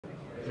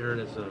Aaron,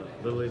 is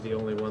Lily the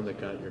only one that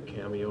got your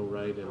cameo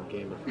right in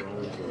Game of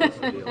Thrones? Or what's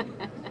the deal?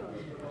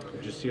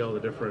 Did you see all the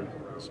different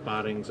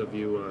spottings of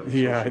you on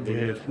Yeah, I social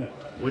media?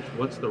 did.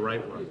 What's the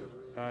right one?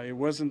 It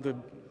wasn't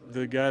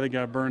the guy that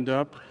got burned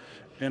up,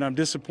 and I'm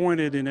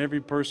disappointed in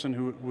every person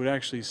who would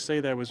actually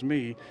say that was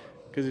me,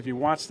 because if you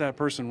watch that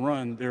person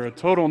run, they're a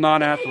total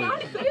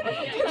non-athlete.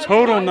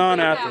 Total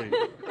non-athlete.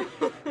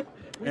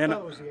 And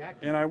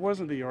I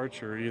wasn't the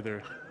archer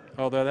either,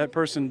 although that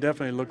person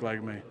definitely looked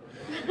like me.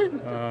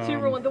 So you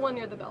were the one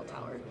near the bell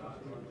tower?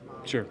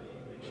 Sure.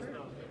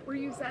 Were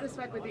you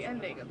satisfied with the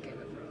ending of Game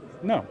of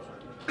Thrones? No.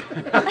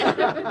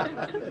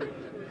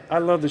 I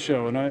love the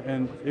show,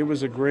 and it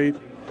was a great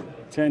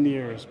 10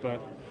 years, but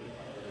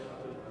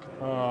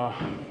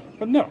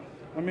no.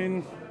 I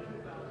mean,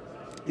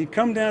 you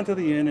come down to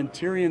the end, and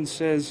Tyrion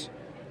says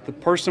the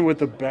person with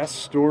the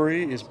best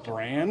story is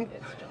Bran,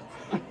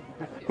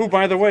 who,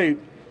 by the way,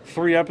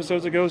 3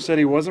 episodes ago said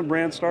he wasn't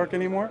Bran Stark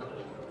anymore.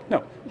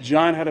 No,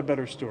 Jon had a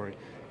better story.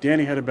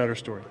 Dany had a better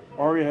story.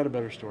 Arya had a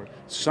better story.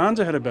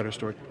 Sansa had a better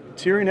story.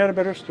 Tyrion had a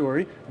better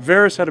story.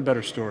 Varys had a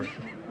better story.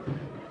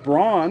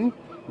 Bronn,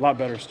 a lot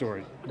better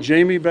story.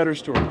 Jaime, better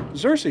story.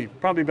 Cersei,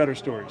 probably better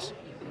stories.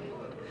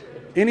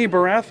 Any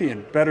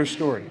Baratheon, better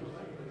story.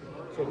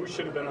 So who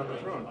should have been on the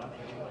throne?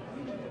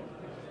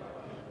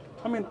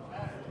 I mean,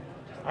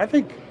 I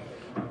think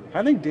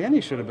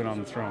Dany should have been on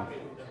the throne.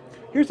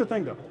 Here's the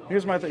thing, though.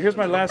 Here's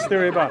my last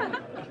theory about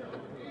it.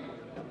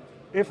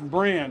 If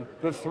Bran,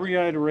 the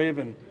three-eyed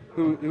raven,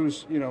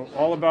 who's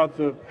all about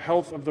the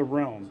health of the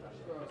realm,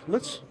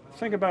 let's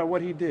think about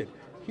what he did.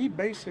 He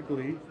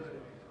basically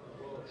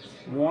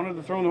wanted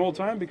the throne the whole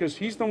time because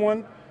he's the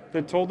one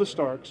that told the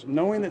Starks,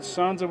 knowing that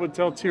Sansa would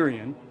tell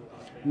Tyrion,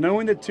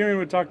 knowing that Tyrion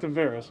would talk to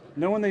Varys,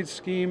 knowing they'd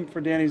scheme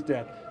for Dany's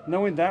death,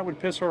 knowing that would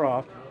piss her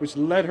off, which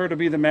led her to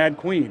be the Mad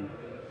Queen.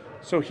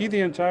 So he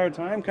the entire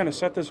time kind of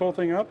set this whole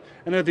thing up,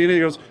 and then at the end he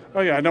goes,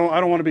 "Oh yeah, I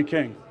don't want to be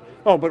king.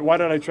 Oh, but why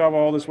did I travel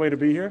all this way to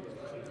be here?"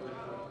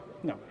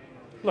 No.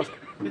 Look,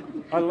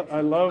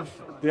 I love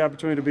the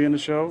opportunity to be in the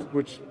show,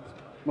 which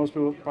most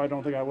people probably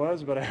don't think I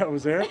was, but I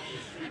was there.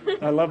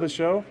 I love the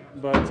show,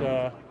 but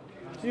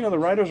the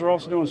writers are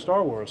also doing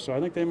Star Wars, so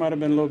I think they might have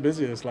been a little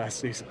busy this last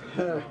season.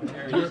 Do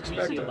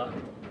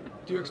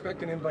you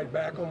expect an invite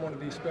back on one of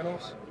these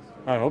spinoffs?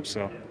 I hope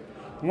so.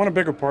 I want a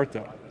bigger part,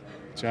 though.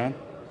 John?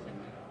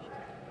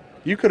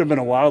 You could have been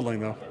a wildling,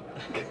 though.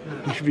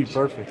 You'd be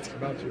perfect.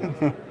 About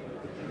you.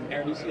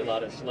 Aaron, you see a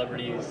lot of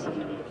celebrities,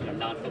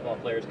 non-football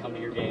players come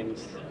to your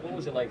games. What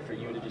was it like for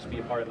you to just be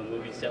a part of a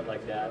movie set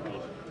like that, and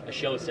a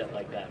show set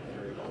like that,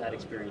 for that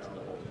experience as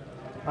a whole?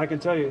 I can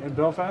tell you, in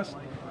Belfast,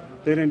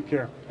 they didn't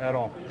care at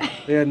all.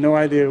 They had no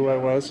idea who I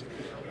was.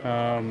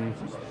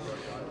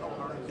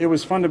 It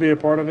was fun to be a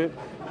part of it.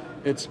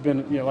 It's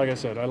been, like I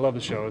said, I love the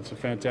show. It's a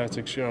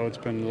fantastic show. It's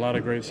been a lot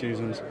of great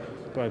seasons.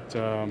 But,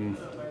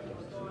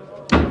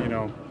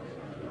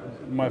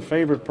 my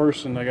favorite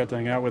person I got to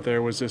hang out with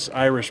there was this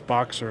Irish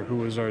boxer who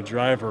was our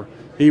driver.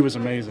 He was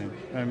amazing,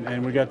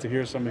 and we got to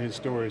hear some of his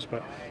stories.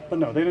 But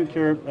no, they didn't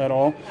care at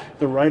all.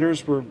 The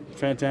writers were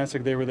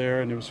fantastic. They were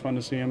there, and it was fun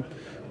to see them.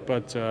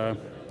 But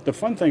the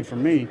fun thing for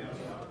me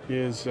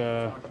is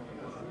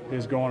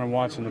going and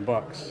watching the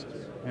Bucks.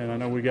 And I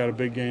know we got a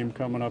big game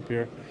coming up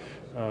here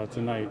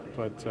tonight,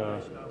 but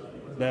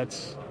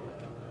that's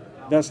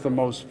the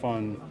most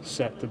fun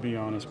set to be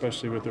on,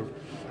 especially with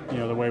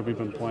the way we've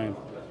been playing.